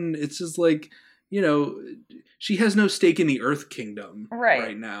run. It's just like, she has no stake in the Earth Kingdom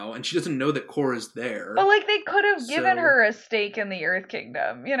right now, and she doesn't know that Cora's there. But like, they could have given her a stake in the Earth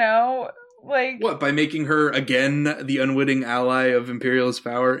Kingdom, Like, what, by making her again the unwitting ally of imperialist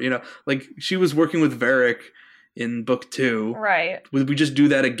power? Like she was working with Varric in book 2. Right. Would we just do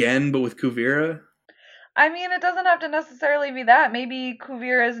that again, but with Kuvira? I mean, it doesn't have to necessarily be that. Maybe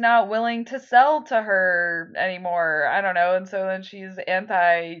Kuvira is not willing to sell to her anymore. I don't know. And so then she's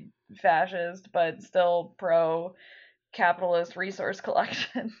anti-fascist, but still pro-capitalist resource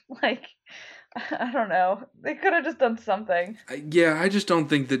collection. Like, I don't know. They could have just done something. Yeah, I just don't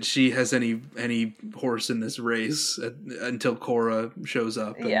think that she has any horse in this race until Korra shows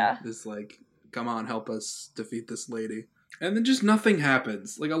up and is like, "Come on, help us defeat this lady." And then just nothing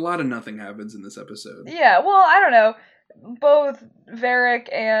happens. Like, a lot of nothing happens in this episode. Yeah, well, I don't know. Both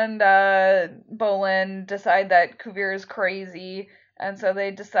Varric and Bolin decide that Kuvira is crazy, and so they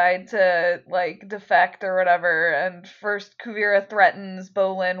decide to, like, defect or whatever. And first, Kuvira threatens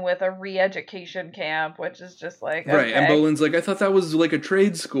Bolin with a re-education camp, which is just like, okay. Right, and Bolin's like, "I thought that was like a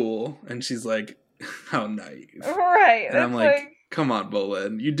trade school," and she's like, "How naive." Right, and I'm like, "Come on,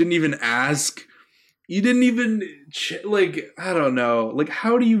 Bolin, you didn't even ask." You didn't even like, I don't know, like,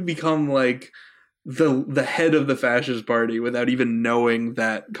 how do you become like the head of the fascist party without even knowing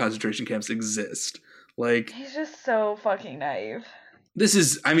that concentration camps exist? Like, he's just so fucking naive. This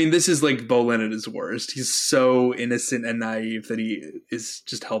is like Bolin at his worst. He's so innocent and naive that he is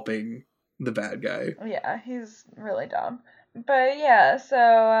just helping the bad guy. Yeah, he's really dumb. But yeah,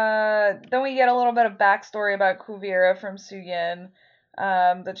 so then we get a little bit of backstory about Kuvira from Suyin.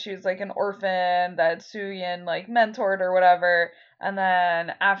 That she was like an orphan that Suyin like mentored or whatever, and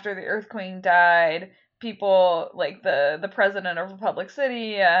then after the Earth Queen died, people like the president of Republic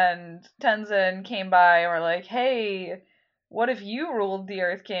City and Tenzin came by and were like, "Hey, what if you ruled the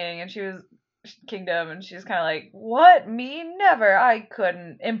Earth King?" And she was kingdom, and she's kind of like, "What? Me? Never! I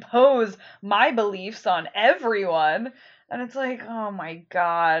couldn't impose my beliefs on everyone." And it's like, oh my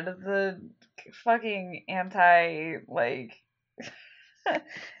god, the fucking anti like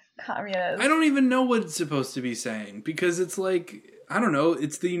communist. I don't even know what it's supposed to be saying, because it's like, I don't know,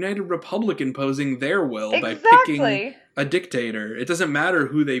 it's the United Republic imposing their will by picking a dictator. It doesn't matter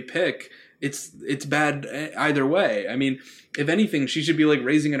who they pick. It's bad either way. I mean, if anything, she should be like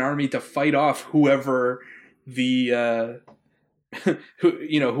raising an army to fight off whoever the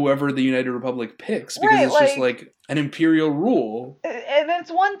whoever the United Republic picks, because it's just like an imperial rule. And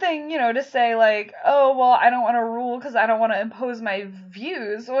it's one thing, to say like, oh, well, I don't want to rule because I don't want to impose my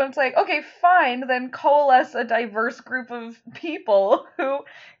views. Well, it's like, okay, fine, then coalesce a diverse group of people who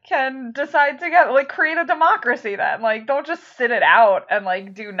can decide together, like, create a democracy then. Like, don't just sit it out and,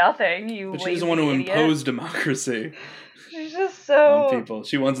 like, do nothing, you But she doesn't want to idiot. impose democracy. She's just so... on people.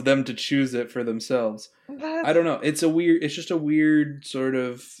 She wants them to choose it for themselves. I don't know. It's just a weird sort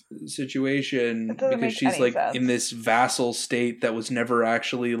of situation, because she's like sense. In this vassal state that was never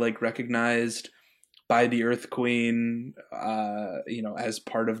actually like recognized by the Earth Queen, as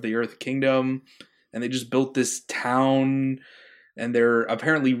part of the Earth Kingdom, and they just built this town, and they're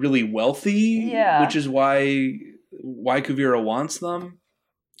apparently really wealthy, which is why Kuvira wants them.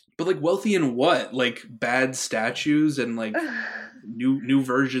 But like, wealthy in what? Like bad statues and like new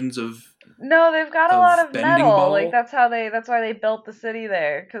versions of. No, they've got a lot of metal. Ball. Like that's why they built the city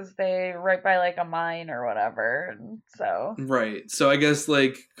there, because they right by like a mine or whatever. And so. Right. So I guess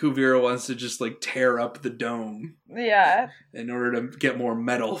like Kuvira wants to just like tear up the dome. Yeah. In order to get more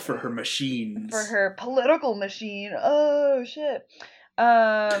metal for her machines. For her political machine. Oh shit.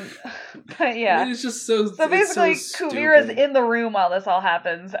 But yeah. It's just so. So basically, Kuvira's in the room while this all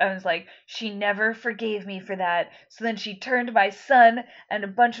happens, and it's like, she never forgave me for that. So then she turned my son and a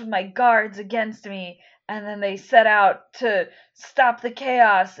bunch of my guards against me, and then they set out to stop the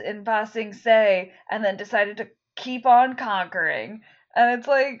chaos in Ba Sing Se, and then decided to keep on conquering. And it's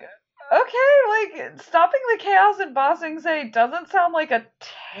like, okay, like, stopping the chaos in Ba Sing Se doesn't sound like a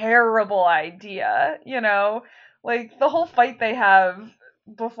terrible idea, Like, the whole fight they have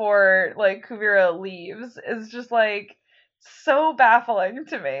before, like, Kuvira leaves is just, like, so baffling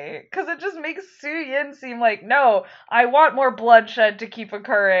to me. Because it just makes Suyin seem like, no, I want more bloodshed to keep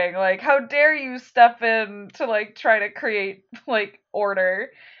occurring. Like, how dare you step in to, like, try to create, like,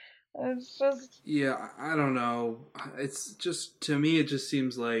 order. It's just... Yeah, I don't know. It's just, to me, it just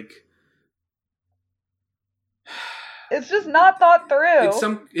seems like... It's just not thought through.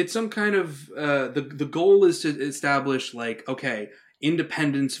 It's some kind of the goal is to establish like, okay,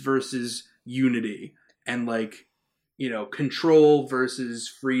 independence versus unity, and like, control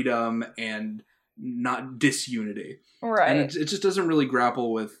versus freedom, and not disunity. Right. And it just doesn't really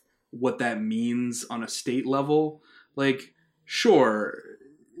grapple with what that means on a state level. Like, sure,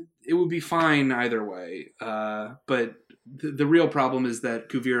 it would be fine either way, but the real problem is that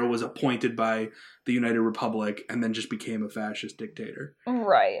Kuvira was appointed by the United Republic and then just became a fascist dictator.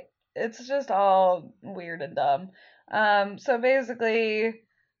 Right. It's just all weird and dumb. So basically,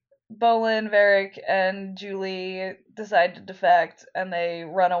 Bolin, Varric, and Julie decide to defect, and they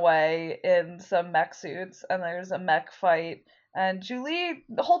run away in some mech suits, and there's a mech fight. And Julie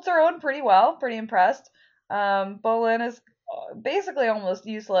holds her own pretty well, pretty impressed. Bolin is basically almost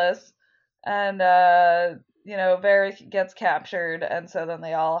useless. and Varric gets captured, and so then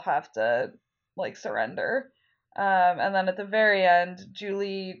they all have to like surrender. And then at the very end,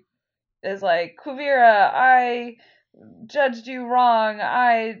 Julie is like, Kuvira, I judged you wrong.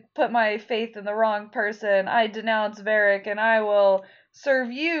 I put my faith in the wrong person. I denounce Varric, and I will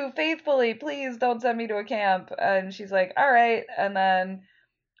serve you faithfully. Please don't send me to a camp. And she's like, all right. And then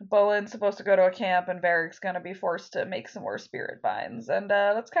Bolin's supposed to go to a camp, and Varric's going to be forced to make some more spirit vines. And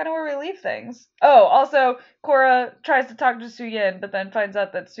that's kind of where we leave things. Oh, also, Korra tries to talk to Suyin, but then finds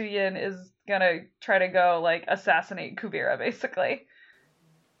out that Suyin is going to try to go, like, assassinate Kuvira, basically.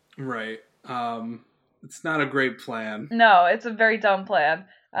 Right. It's not a great plan. No, it's a very dumb plan.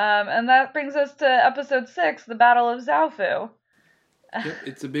 And that brings us to episode 6, the Battle of Zaofu. Yep,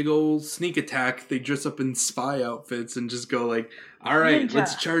 it's a big old sneak attack. They dress up in spy outfits and just go like, all right, Ninja.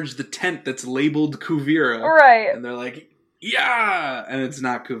 Let's charge the tent that's labeled Kuvira. Right. And they're like, yeah! And it's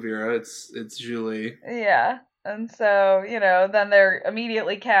not Kuvira, it's Julie. Yeah. And so, then they're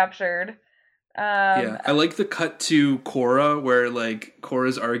immediately captured. Yeah, I like the cut to Korra where like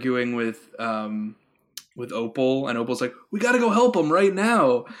Korra's arguing with Opal, and Opal's like, we gotta go help him right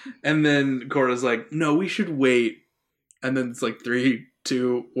now. And then Korra's like, no, we should wait. And then it's like 3,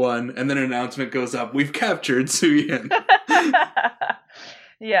 2, 1, and then an announcement goes up. We've captured Suyin.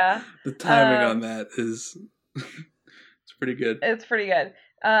 Yeah. The timing on that is it's pretty good. It's pretty good.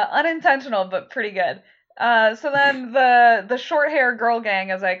 Unintentional, but pretty good. So then the short hair girl gang,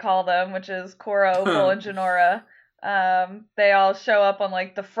 as I call them, which is Korra, Opal, and Jinora, they all show up on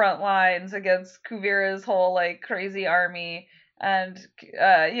like the front lines against Kuvira's whole like crazy army, and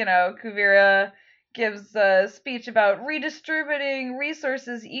Kuvira gives a speech about redistributing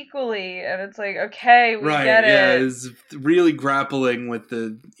resources equally, and it's like, okay, we get it. Yeah, is really grappling with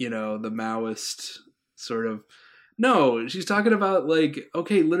the Maoist sort of. No, she's talking about like,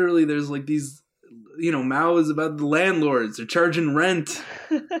 okay, literally, there's like these, Mao is about the landlords. They're charging rent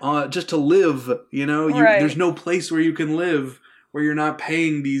just to live. Right. There's no place where you can live where you're not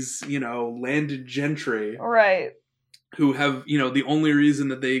paying these, landed gentry. Right. Who have, the only reason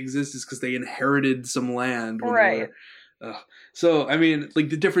that they exist is because they inherited some land. Right. So, I mean, like,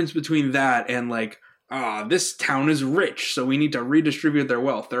 the difference between that and, like, this town is rich, so we need to redistribute their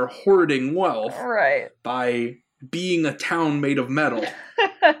wealth. They're hoarding wealth. Right. By being a town made of metal.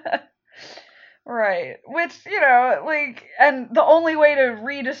 Right. Which, and the only way to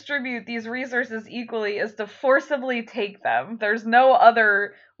redistribute these resources equally is to forcibly take them. There's no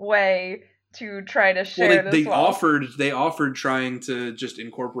other way to try to share this wealth. They offered trying to just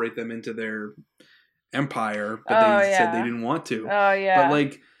incorporate them into their empire, but they said they didn't want to. Oh, yeah. But,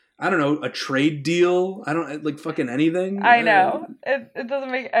 like, I don't know, a trade deal? I don't, like, fucking anything? I know. It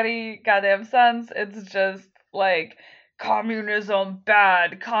doesn't make any goddamn sense. It's just, like, communism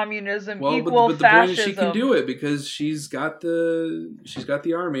bad, communism equal but the fascism. point is she can do it because she's got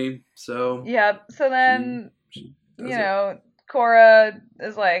the army, so... Yep, so then, Korra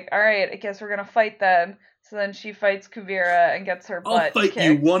is like, all right, I guess we're gonna fight then. So then she fights Kuvira and gets her butt I'll fight kicked.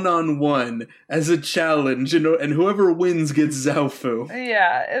 you one-on-one as a challenge, and whoever wins gets Zaofu.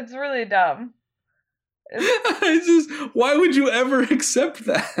 Yeah, it's really dumb. It's just, why would you ever accept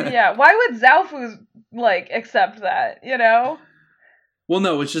that? Yeah, why would Zaofu, like, accept that, Well,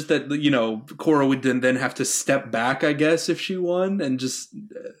 no, it's just that, Korra would then have to step back, I guess, if she won, and just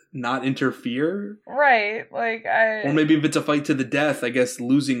not interfere. Right, Or maybe if it's a fight to the death, I guess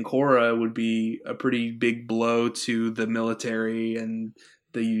losing Korra would be a pretty big blow to the military and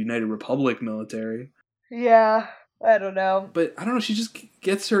the United Republic military. Yeah, I don't know. But, I don't know, she just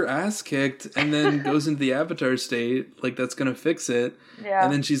gets her ass kicked and then goes into the Avatar state, like that's gonna fix it. Yeah.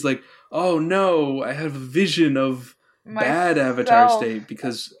 And then she's like, oh no, I have a vision of... bad Avatar state,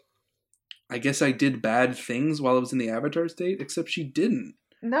 because I guess I did bad things while I was in the Avatar state, except she didn't.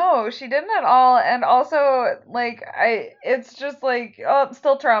 No, she didn't at all, and also, like, it's just like, oh, I'm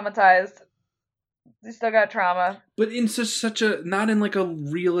still traumatized. You still got trauma. But in such a, not in like a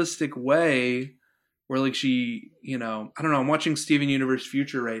realistic way, where like she, I don't know, I'm watching Steven Universe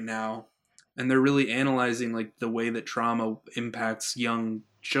Future right now, and they're really analyzing like the way that trauma impacts young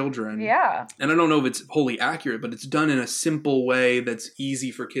children. Yeah. And I don't know if it's wholly accurate, but it's done in a simple way that's easy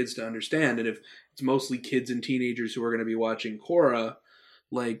for kids to understand. And if it's mostly kids and teenagers who are going to be watching Korra,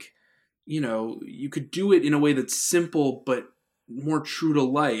 like, you could do it in a way that's simple but more true to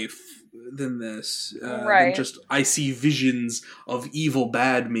life than this. Right. Than just, I see visions of evil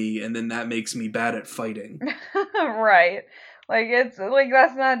bad me, and then that makes me bad at fighting. Right. Like, it's, like,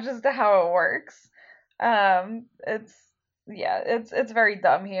 that's not just how it works. It's very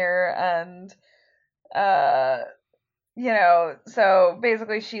dumb here, and so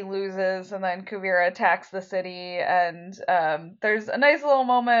basically she loses, and then Kuvira attacks the city, and there's a nice little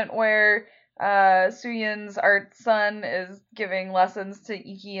moment where Suyin's art son is giving lessons to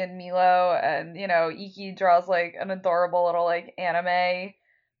Iki and Milo, and Iki draws like an adorable little like anime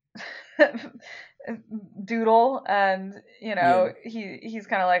doodle, and he's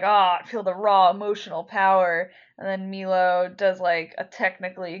kind of like, I feel the raw emotional power, and then Milo does like a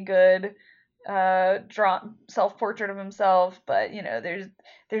technically good drawn self-portrait of himself, but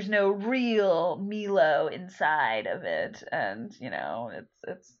there's no real Milo inside of it, and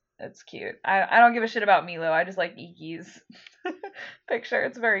it's cute. I don't give a shit about Milo. I just like Iki's picture.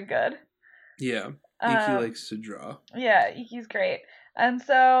 It's very good. Yeah, Iki likes to draw. Yeah, Iki's great. And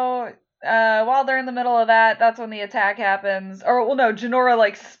so while they're in the middle of that, that's when the attack happens. Or, well, no, Jinora,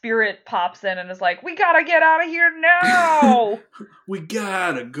 like, spirit pops in and is like, we gotta get out of here now! We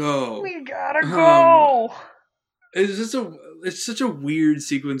gotta go. We gotta go! It's such a weird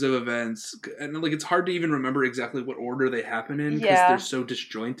sequence of events, and like it's hard to even remember exactly what order they happen in because they're so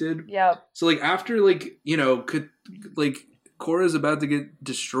disjointed. Yep. So like after Korra's about to get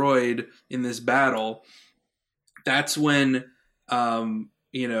destroyed in this battle, that's when Jinora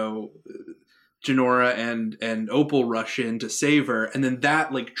and Opal rush in to save her, and then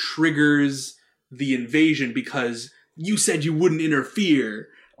that like triggers the invasion because you said you wouldn't interfere.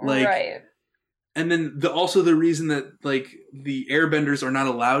 Like, right. And then also the reason that like the airbenders are not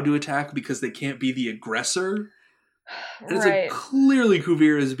allowed to attack because they can't be the aggressor. And it's like clearly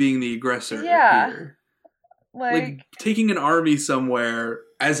Kuvira is being the aggressor here. Like taking an army somewhere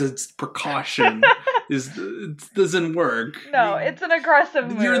as a precaution doesn't work. No, it's an aggressive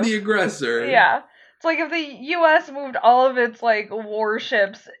move. You're the aggressor. Yeah. It's like if the US moved all of its like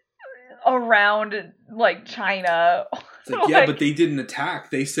warships around like China. It's like, yeah, but they didn't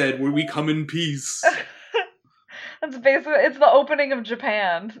attack. They said, we come in peace. That's basically, it's the opening of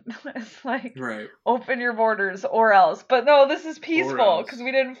Japan. It's like, open your borders or else. But no, this is peaceful because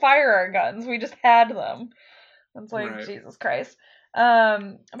we didn't fire our guns. We just had them. It's like, Jesus Christ.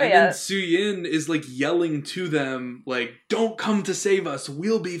 Then Suyin is like yelling to them, like, don't come to save us.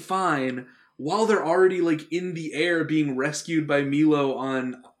 We'll be fine. While they're already like in the air being rescued by Milo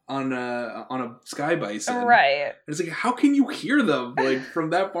on a sky bison. Right. And it's like, how can you hear them like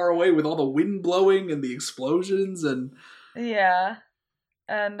from that far away with all the wind blowing and the explosions and yeah.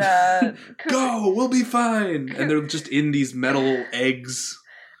 And go, we'll be fine. And they're just in these metal eggs.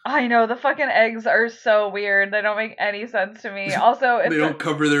 I know, the fucking eggs are so weird. They don't make any sense to me. Also, they don't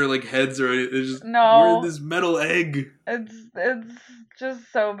cover their like heads or anything. It's just we're in this metal egg. It's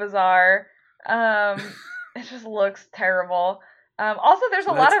just so bizarre. It just looks terrible. Also, there's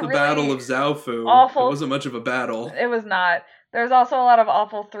a lot of really Battle of Zaofu. Awful. It wasn't much of a battle. It was not. There's also a lot of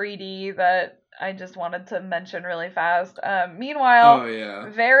awful 3D that I just wanted to mention really fast. Meanwhile,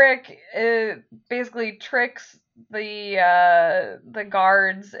 Varric basically tricks the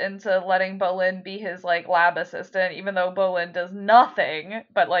guards into letting Bolin be his like lab assistant, even though Bolin does nothing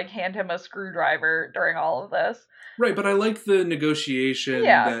but like hand him a screwdriver during all of this. Right, but I like the negotiation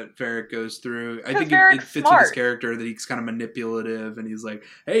that Varric goes through. I think it fits smart. with his character that he's kind of manipulative, and he's like,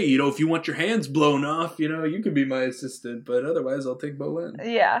 hey, if you want your hands blown off, you can be my assistant, but otherwise I'll take Bolin.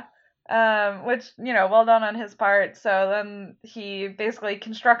 Yeah. Which, well done on his part. So then he basically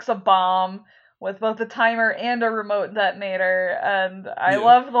constructs a bomb with both a timer and a remote detonator, and I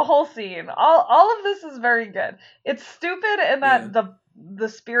love the whole scene. All of this is very good. It's stupid in that the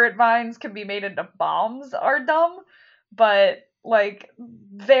spirit vines can be made into bombs are dumb, but like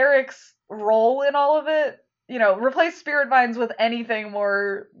Varric's role in all of it, replace spirit vines with anything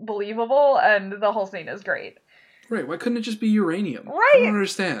more believable, and the whole scene is great. Right? Why couldn't it just be uranium? Right? I don't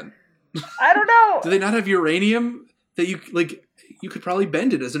understand. I don't know. Do they not have uranium that you like? You could probably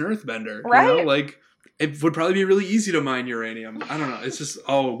bend it as an earthbender, right? Like it would probably be really easy to mine uranium. I don't know. It's just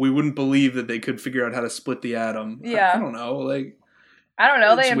we wouldn't believe that they could figure out how to split the atom. Yeah, I don't know. Like. I don't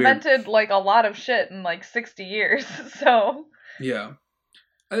know. They invented like a lot of shit in like 60 years. So yeah,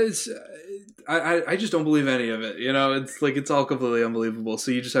 I just don't believe any of it. It's like it's all completely unbelievable.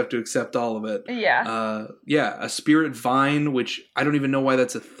 So you just have to accept all of it. Yeah. A spirit vine, which I don't even know why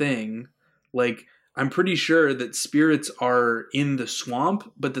that's a thing. Like I'm pretty sure that spirits are in the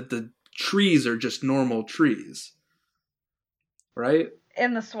swamp, but that the trees are just normal trees. Right?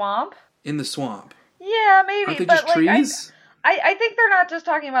 In the swamp. In the swamp. Yeah, maybe. Aren't they just trees? I think they're not just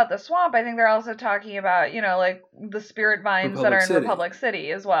talking about the swamp. I think they're also talking about, like the spirit vines that are in Republic City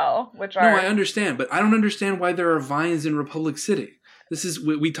as well, which are... No, I understand, but I don't understand why there are vines in Republic City.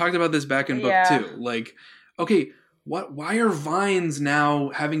 We talked about this back in book 2. Like, okay, why are vines now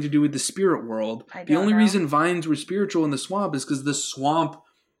having to do with the spirit world? The only know. reason vines were spiritual in the swamp is because the swamp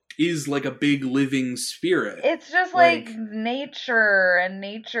is like a big living spirit. It's just like nature and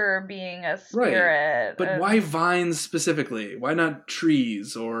nature being a spirit. Right. But why vines specifically? Why not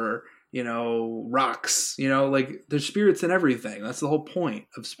trees or, rocks? Like there's spirits in everything. That's the whole point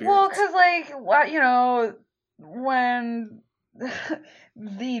of spirits. Well, because when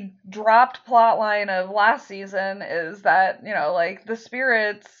the dropped plot line of last season is that, the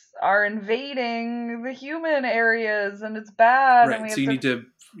spirits are invading the human areas and it's bad. Right. And so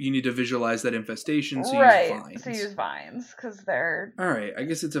you need to visualize that infestation, so right. use vines. So use vines, because they're... Alright, I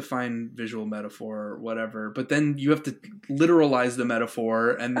guess it's a fine visual metaphor or whatever, but then you have to literalize the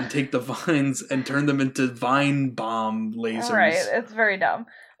metaphor and then take the vines and turn them into vine bomb lasers. Right, it's very dumb,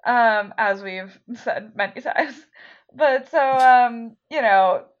 as we've said many times. But so,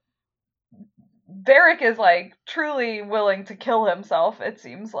 Varric is, truly willing to kill himself, it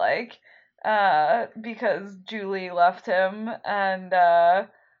seems like, because Julie left him, and,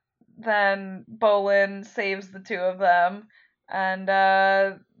 then Bolin saves the two of them, and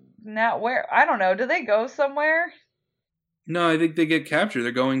now I don't know, do they go somewhere? No, I think they get captured.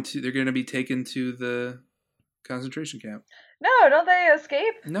 They're going to be taken to the concentration camp. No, don't they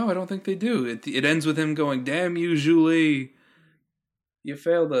escape? No, I don't think they do. It ends with him going, "Damn you, Julie, you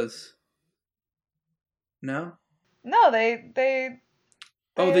failed us." No? No, they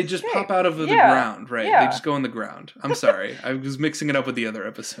they just pop out of the ground, right? Yeah. They just go on the ground. I'm sorry. I was mixing it up with the other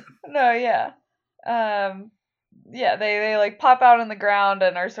episode. No, yeah. They pop out on the ground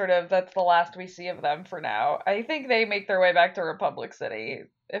and are that's the last we see of them for now. I think they make their way back to Republic City,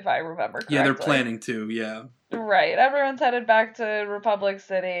 if I remember correctly. Yeah, they're planning to, yeah. Right. Everyone's headed back to Republic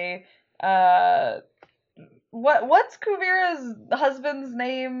City. What's Kuvira's husband's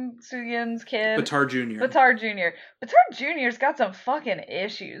name? Suyin's kid? Baatar Jr. Baatar Jr.'s got some fucking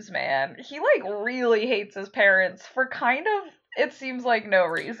issues, man. He, really hates his parents for kind of, it seems like, no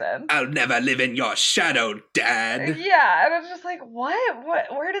reason. I'll never live in your shadow, Dad. Yeah, and it's just like, what?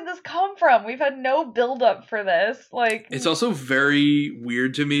 Where did this come from? We've had no build-up for this. It's also very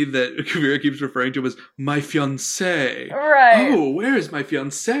weird to me that Kuvira keeps referring to him as my fiancé. Right. Oh, where is my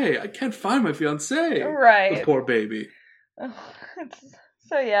fiancé? I can't find my fiancé. Right. The poor baby.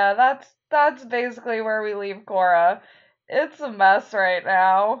 So yeah, that's basically where we leave Korra. It's a mess right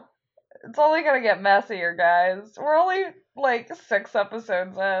now. It's only gonna get messier, guys. We're only 6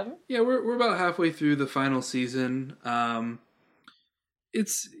 episodes in. Yeah, we're about halfway through the final season. I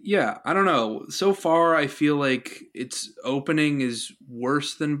don't know. So far, I feel like its opening is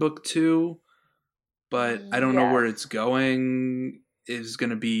worse than book 2, but I don't know where it's going. Is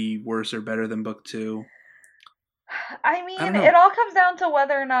going to be worse or better than book 2? I mean, it all comes down to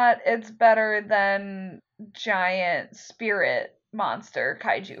whether or not it's better than giant spirit monster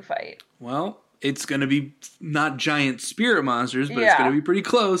kaiju fight. Well, it's going to be not giant spirit monsters, but it's going to be pretty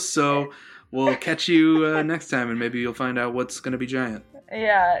close, so we'll catch you next time, and maybe you'll find out what's going to be giant.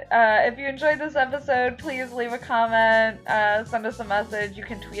 Yeah, if you enjoyed this episode, please leave a comment, send us a message. You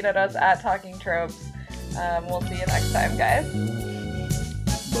can tweet at us at Talking Tropes. We'll see you next time, guys.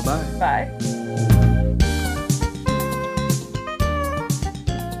 Bye-bye. Bye.